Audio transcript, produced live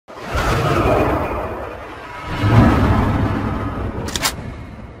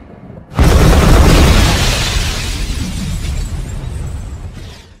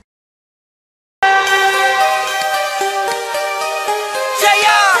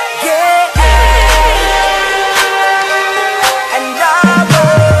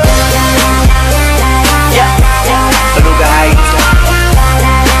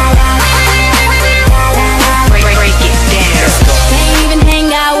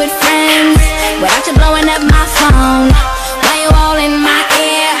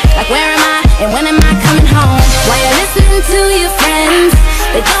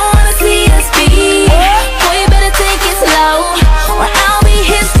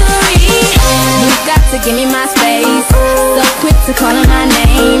give me my space. So quick to calling my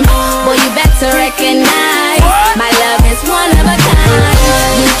name. Boy, you better recognize my love is one of a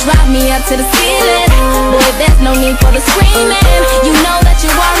kind. You drive me up to the ceiling. Boy, there's no need for the screaming. You know that you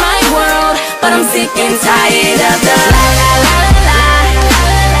are my world, but I'm sick and tired of the la la la la la.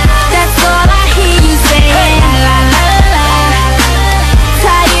 That's all I hear you saying. La la la la.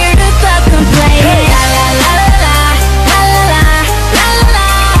 Tired of the complaining. La la la la la la la la la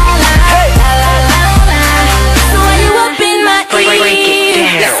la la la. So why you up in my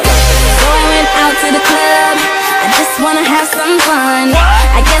ear? So I went out to the club. I just wanna have some fun.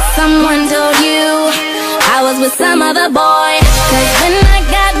 I guess someone told you I was with some other boy. Cause when I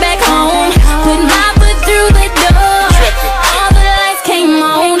got back home, put my foot through the door, all the lights came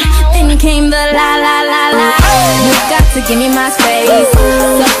on, then came the la la la la. You got to give me my space.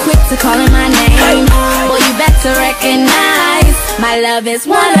 So quick to calling my name. Boy, you better recognize my love is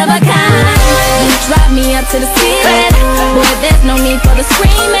one of a kind. You drive me up to the ceiling. Boy, there's no need for the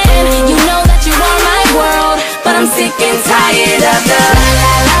screaming. You know that you are my world, but I'm sick and tired of the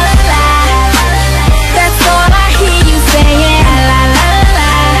la la la la. That's all I hear you saying. La la la la.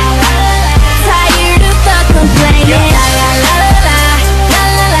 Tired of the complaining. La la la la la la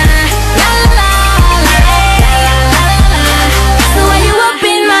la la la la la. So why you up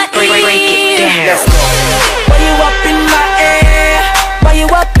in my ear? Why you up in my ear? Why you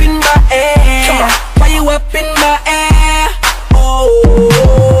up in my ear? Why you up in my ear? Oh.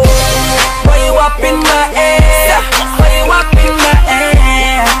 Why you up in my ear? Why you up in my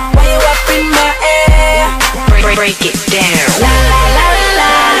ear? Why you up in my ear? Break it down. La la la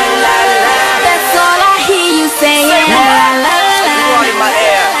la la la. That's all I hear you saying. La la la la.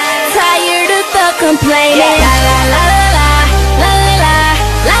 Tired of the complaining. La la la la la la la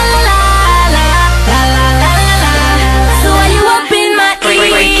la la la la la. So why you up in my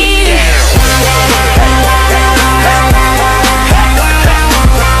ear?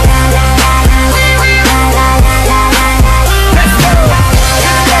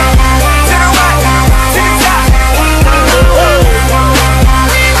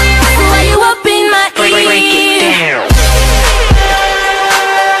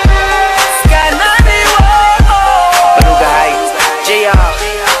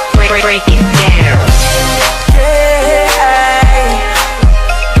 Break it down.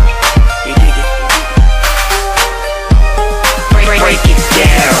 You dig it? Break it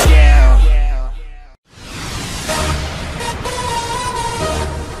down.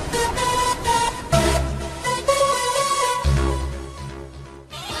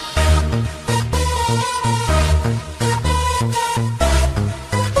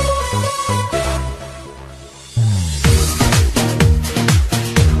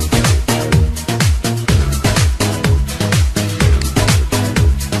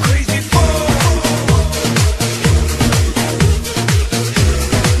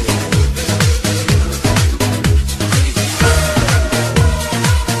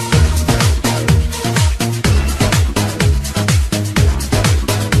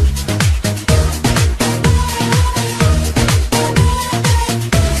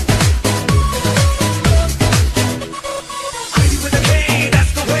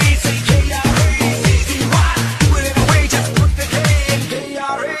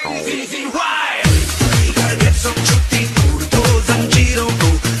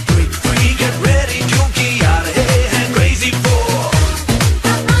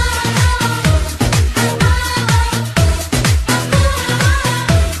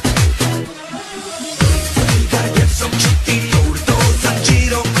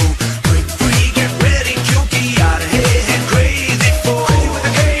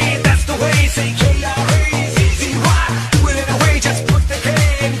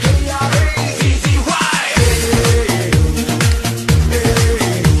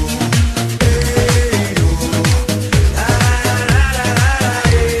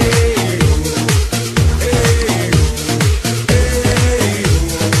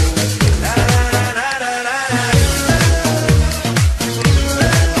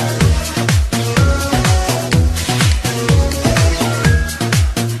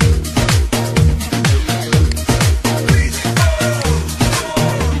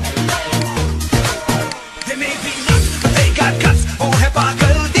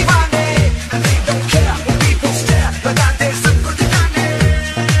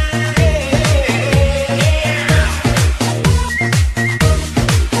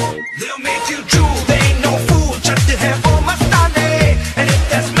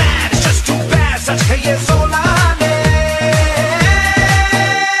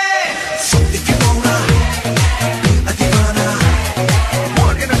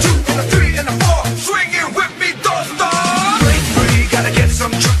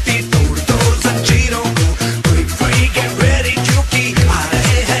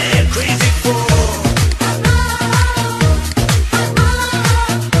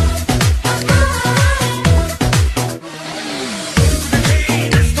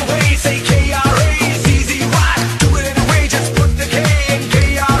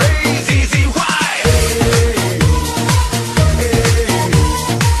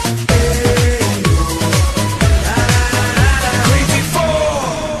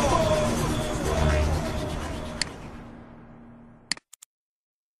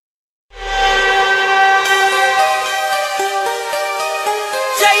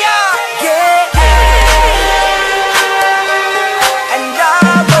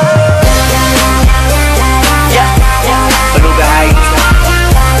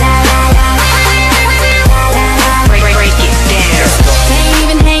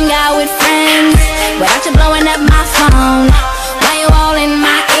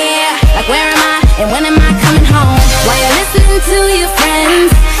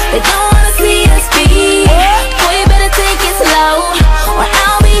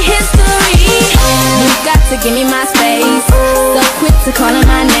 give me my space. So quick to calling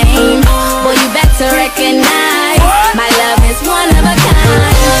my name. Boy, you better recognize my love is one of a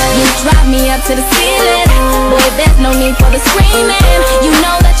kind. You drive me up to the ceiling. Boy, there's no need for the screaming. You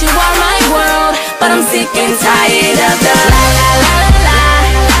know that you are my world, but I'm sick and tired of the la la la la la.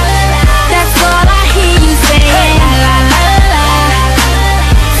 That's all I hear you saying. La la la la.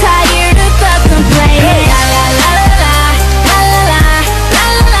 Tired of the complaining. La la la la la la la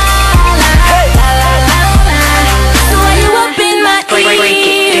la la la la la. So why you up in my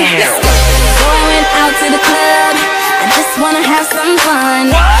ear? So I went out to the club. I just wanna have some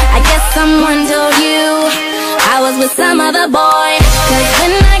fun. I guess someone told you I was with some other boy. Cause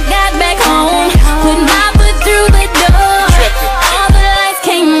when I got back home, put my foot through the door, all the lights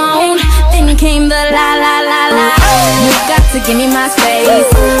came on, then came the la la la la. You got to give me my space.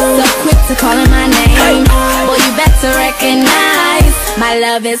 So quick to calling my name. Boy, you better recognize my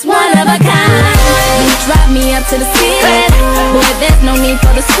love is one of a kind. You drive me up to the ceiling. Boy, there's no need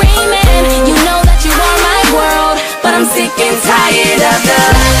for the screaming. You know that you are my world, but I'm sick and tired of the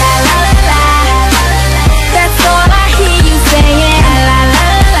la la la la la. That's all I hear you saying. La la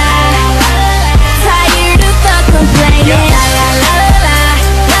la la. Tired of the complaining. La la la la la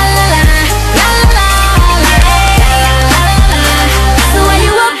la la la la la la. So why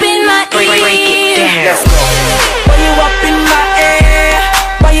you up in my ear? Why you up in my ear?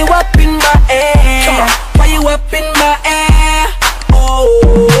 Why you up in my ear? Why you up in my ear? Oh,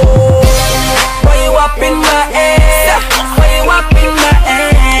 why you up in my ear? Why you up in my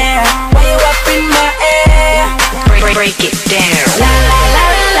ear? Why you up in my ear? Break it down. La la la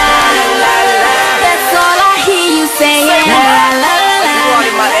la la la. That's all I hear you saying. La la la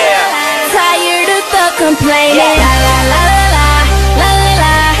la. Tired of the complaining. La la la la la la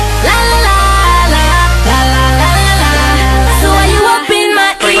la la la la la la la. So why you up in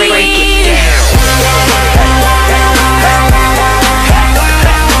my ear? So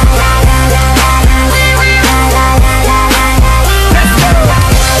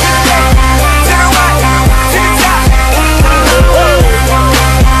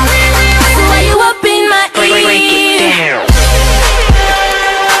why you up in my ear?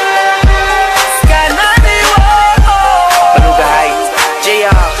 Beluga Heights,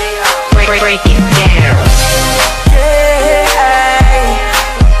 JR. Break it down.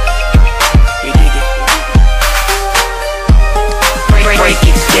 You dig it? Break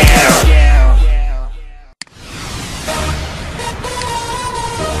it down.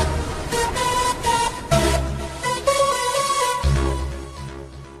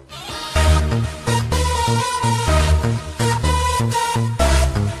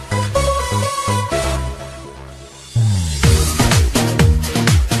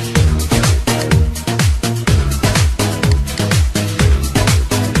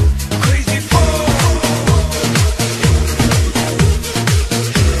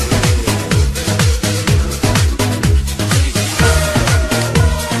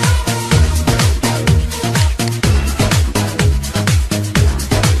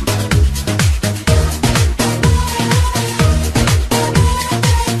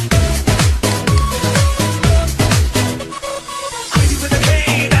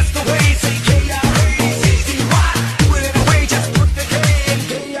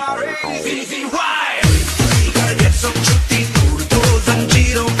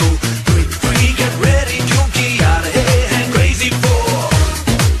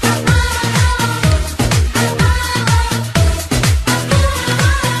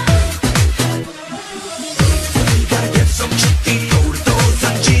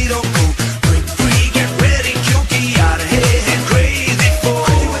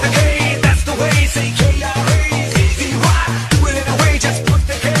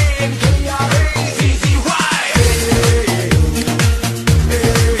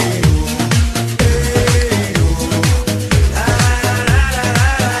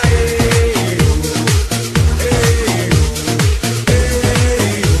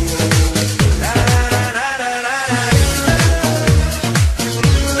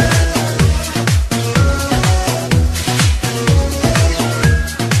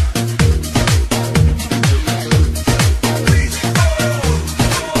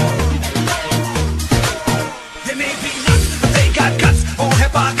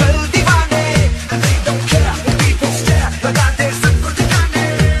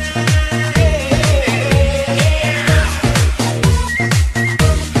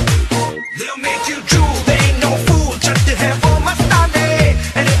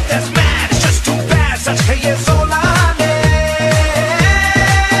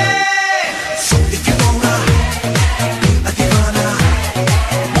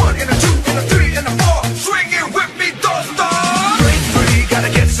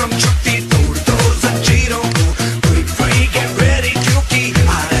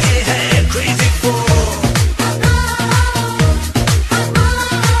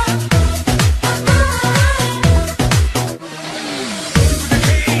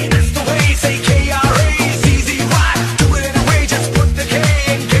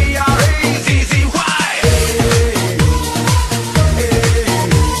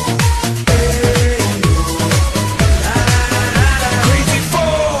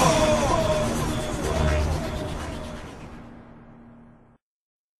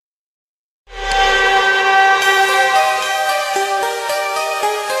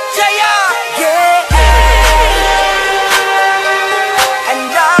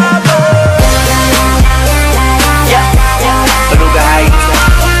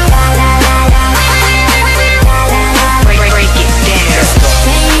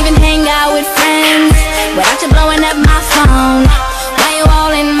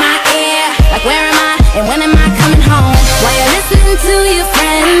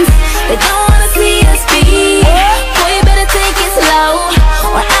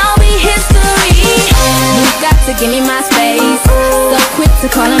 give me my space. So quick to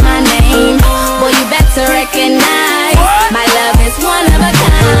calling my name. Boy, you better recognize my love is one of a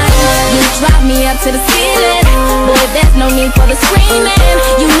kind. You drive me up to the ceiling. Boy, there's no need for the screaming.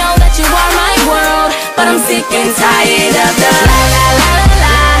 You know that you are my world, but I'm sick and tired of the la la la la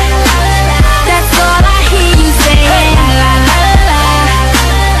la. That's all I hear you saying. La la la la.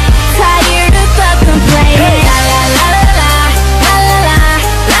 Tired of the complaining. La la la la la la la la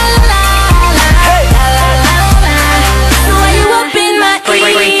la la la la la. So why you up in my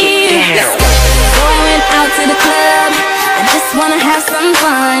ear? Going out to the club, I just wanna have some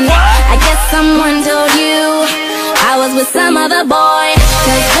fun. I guess someone told you I was with some other boy.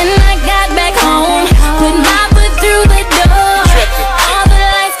 'Cause when I got back home, put my foot through the door, all the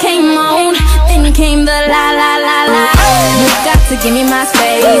lights came on, then came the la la la la. You got to give me my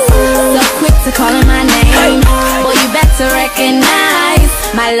space. So quick to calling my name. Boy, you better recognize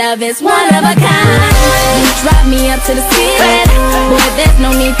my love is one of a kind. You drive me up to the ceiling. Boy, there's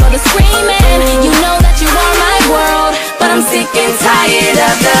no need for the screaming. You know that you are my world, but I'm sick and tired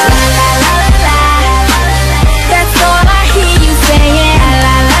of the la la la la. That's all I hear you saying.